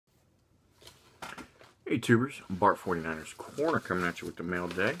Hey tubers, Bart 49ers Corner coming at you with the mail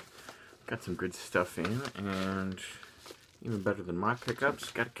day. Got some good stuff in, and even better than my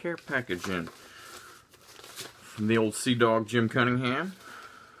pickups, got a care package in from the old Sea Dog Jim Cunningham.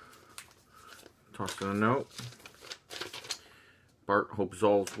 Tossed in a note. Bart, hope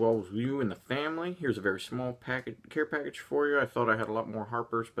all's well with you and the family. Here's a very small care package for you. I thought I had a lot more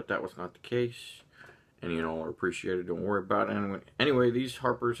Harpers, but that was not the case. Any and all are appreciated. Don't worry about it. Anyway, these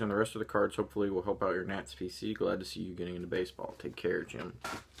Harpers and the rest of the cards hopefully will help out your Nats PC. Glad to see you getting into baseball. Take care, Jim.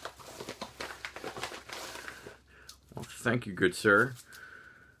 Well, thank you, good sir.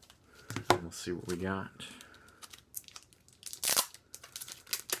 We'll see what we got.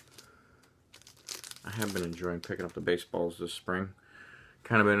 I have been enjoying picking up the baseballs this spring.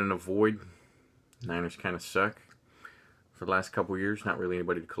 Kind of been in a void. Niners kind of suck. For the last couple years, not really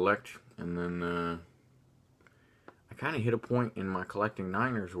anybody to collect. And then I kind of hit a point in my collecting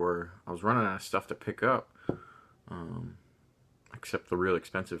Niners where I was running out of stuff to pick up. Except the real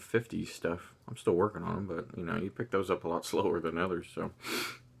expensive 50s stuff. I'm still working on them, but you know, you pick those up a lot slower than others. So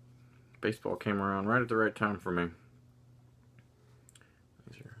baseball came around right at the right time for me.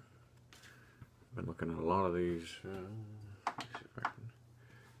 I've been looking at a lot of these. Let's see if I can.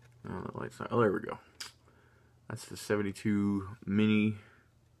 Oh, the light's not. Oh, there we go. That's the 72 Mini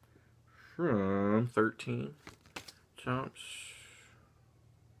from 13 Chomps.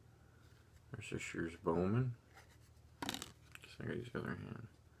 There's this year's Bowman. Guess I gotta use the other hand.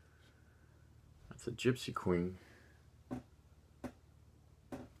 That's a Gypsy Queen.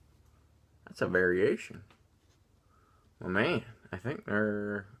 That's a variation. Well, man, I think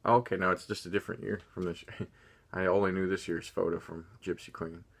they're... Oh, okay, no, it's just a different year from this year. I only knew this year's photo from Gypsy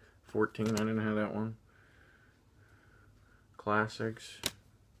Queen. 14, I didn't have that one. Classics.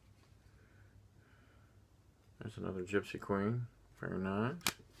 There's another Gypsy Queen. Very nice.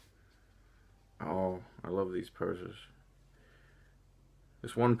 Oh, I love these poses.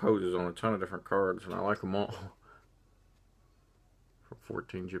 This one pose is on a ton of different cards, and I like them all. For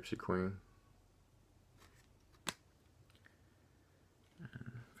 14 Gypsy Queen.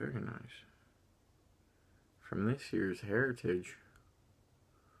 Very nice. From this year's Heritage.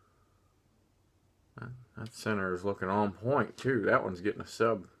 That center is looking on point too. That one's getting a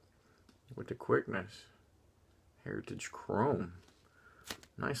sub with the quickness. Heritage Chrome.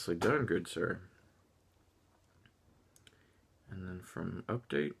 Nicely done, good sir. And then from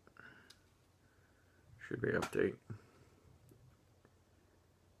Update. Should be Update.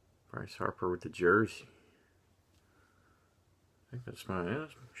 Bryce Harper with the jersey. I think that's my, yeah,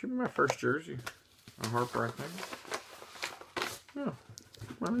 should be my first jersey. A Harper, I think. Yeah,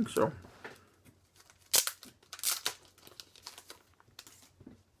 I think so.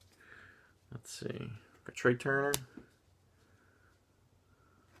 Let's see. Got Trey Turner.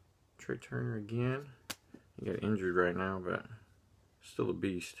 Trey Turner again. He got injured right now, but still a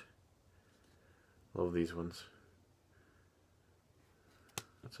beast. Love these ones.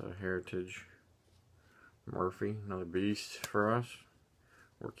 That's a Heritage. Murphy, another beast for us.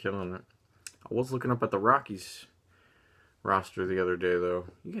 We're killing it. I was looking up at the Rockies roster the other day, though.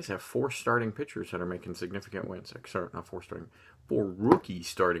 You guys have 4 starting pitchers that are making significant wins. Sorry, not 4 starting. 4 rookie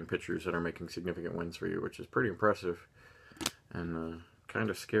starting pitchers that are making significant wins for you, which is pretty impressive. And kind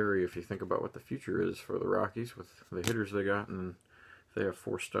of scary if you think about what the future is for the Rockies with the hitters they got, and if they have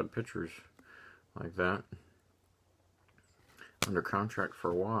 4 stud pitchers like that under contract for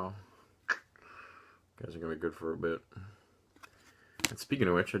a while. Guys are going to be good for a bit. And speaking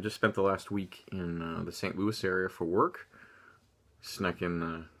of which, I just spent the last week in the St. Louis area for work. Snuck in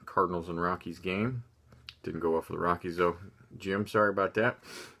the Cardinals and Rockies game. Didn't go well for the Rockies though. Jim, sorry about that.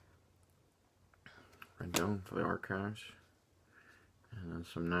 Red Dome for the archives. And then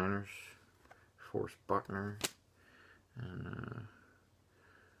some Niners. Forrest Buckner. And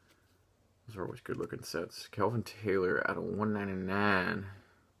those are always good looking sets. Kelvin Taylor out of 199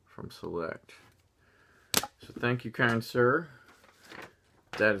 from Select. So thank you, kind sir.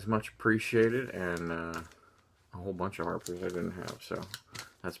 That is much appreciated, and a whole bunch of Harpers I didn't have, so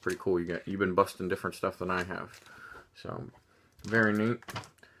that's pretty cool. You've been busting different stuff than I have, so very neat.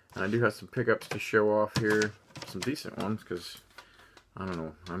 And I do have some pickups to show off here, some decent ones, because I don't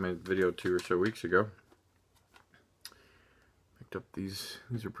know, I made a video 2 or so weeks ago. Picked up these.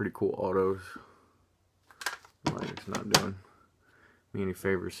 These are pretty cool autos. Lighting's not doing me any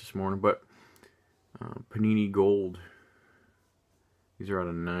favors this morning, but Panini Gold. These are out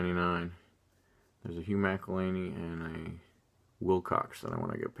of 99. There's a Hugh McElhaney and a Wilcox that I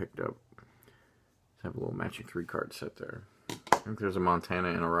want to get picked up. Let's have a little matching 3-card set there. I think there's a Montana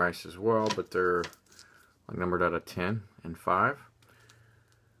and a Rice as well, but they're like numbered out of 10 and 5.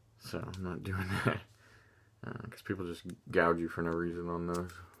 So I'm not doing that. because people just gouge you for no reason on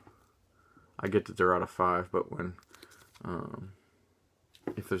those. I get that they're out of 5, but when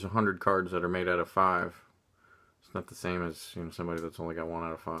if there's 100 cards that are made out of 5, it's not the same as, you know, somebody that's only got 1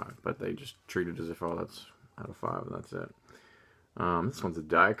 out of 5. But they just treat it as if, oh, that's out of 5 and that's it. This one's a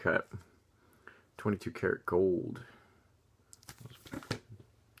die cut, 22 karat gold. I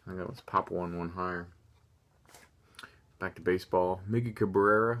think let's pop one higher. Back to baseball. Miggy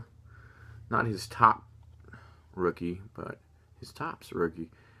Cabrera, not his top rookie, but his Topps rookie.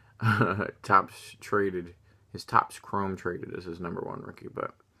 Topps traded, his Topps Chrome traded as his #1 rookie,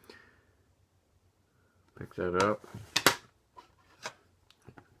 but pick that up.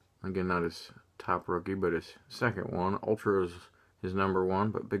 Again, not his top rookie, but his second one. Ultra is his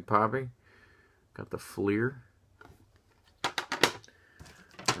 #1, but Big Poppy. Got the Fleer.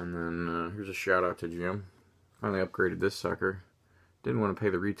 And then here's a shout out to Jim. Finally upgraded this sucker. Didn't want to pay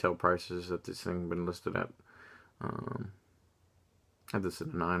the retail prices that this thing been listed at. Had this at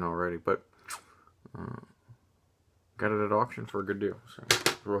a 9 already, but got it at auction for a good deal. So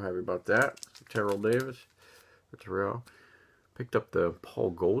real happy about that. Terrell Davis for Terrell. Picked up the Paul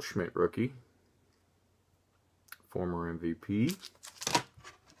Goldschmidt rookie, former MVP,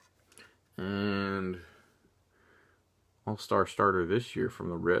 and All-Star starter this year from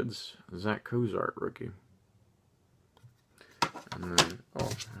the Reds, Zach Cozart rookie. And then, oh,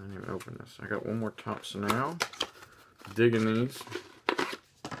 I didn't even open this. I got one more Topps now. Digging these.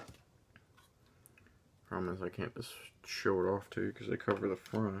 Problem is I can't just show it off to you because they cover the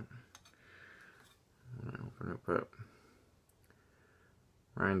front. When I open it up.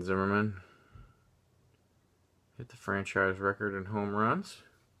 Ryan Zimmerman hit the franchise record in home runs.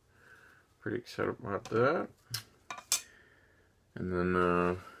 Pretty excited about that. And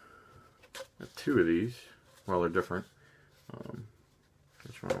then two of these. Well, they're different.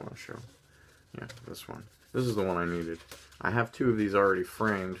 Which one I want to show? Yeah, this one. This is the one I needed. I have 2 of these already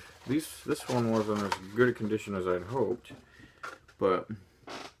framed. This one wasn't as good a condition as I'd hoped, but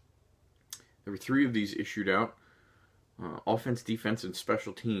there were 3 of these issued out. Offense, defense, and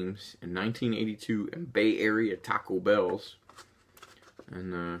special teams in 1982 and Bay Area Taco Bells.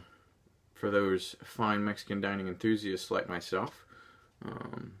 And for those fine Mexican dining enthusiasts like myself,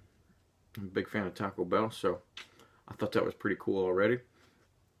 I'm a big fan of Taco Bell, so I thought that was pretty cool already.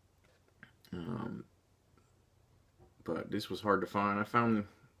 But this was hard to find. I found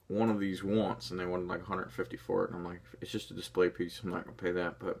one of these once, and they wanted like $150 for it. And I'm like, it's just a display piece. I'm not gonna pay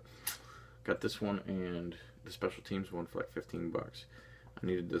that. But got this one and the special teams one for like $15. I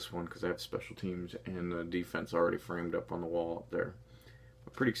needed this one because I have special teams and the defense already framed up on the wall up there.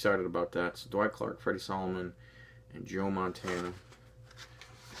 I'm pretty excited about that. So Dwight Clark, Freddie Solomon, and Joe Montana.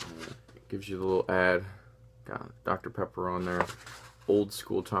 It gives you the little ad. Got Dr. Pepper on there. Old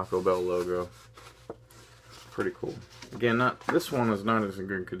school Taco Bell logo. Pretty cool. Again, this one is not as in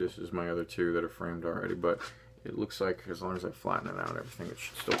good condition as my other 2 that are framed already, but it looks like as long as I flatten it out, everything, it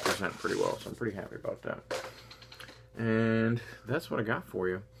should still present pretty well. So I'm pretty happy about that. And that's what I got for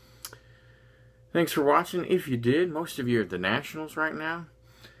you. Thanks for watching. If you did, most of you are at the Nationals right now.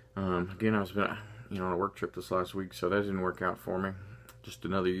 Again, I was on a work trip this last week, so that didn't work out for me. Just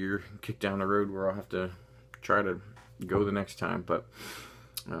another year kicked down the road where I'll have to try to go the next time. But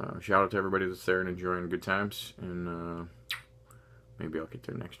shout out to everybody that's there and enjoying good times, and maybe I'll get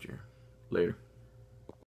there next year. Later.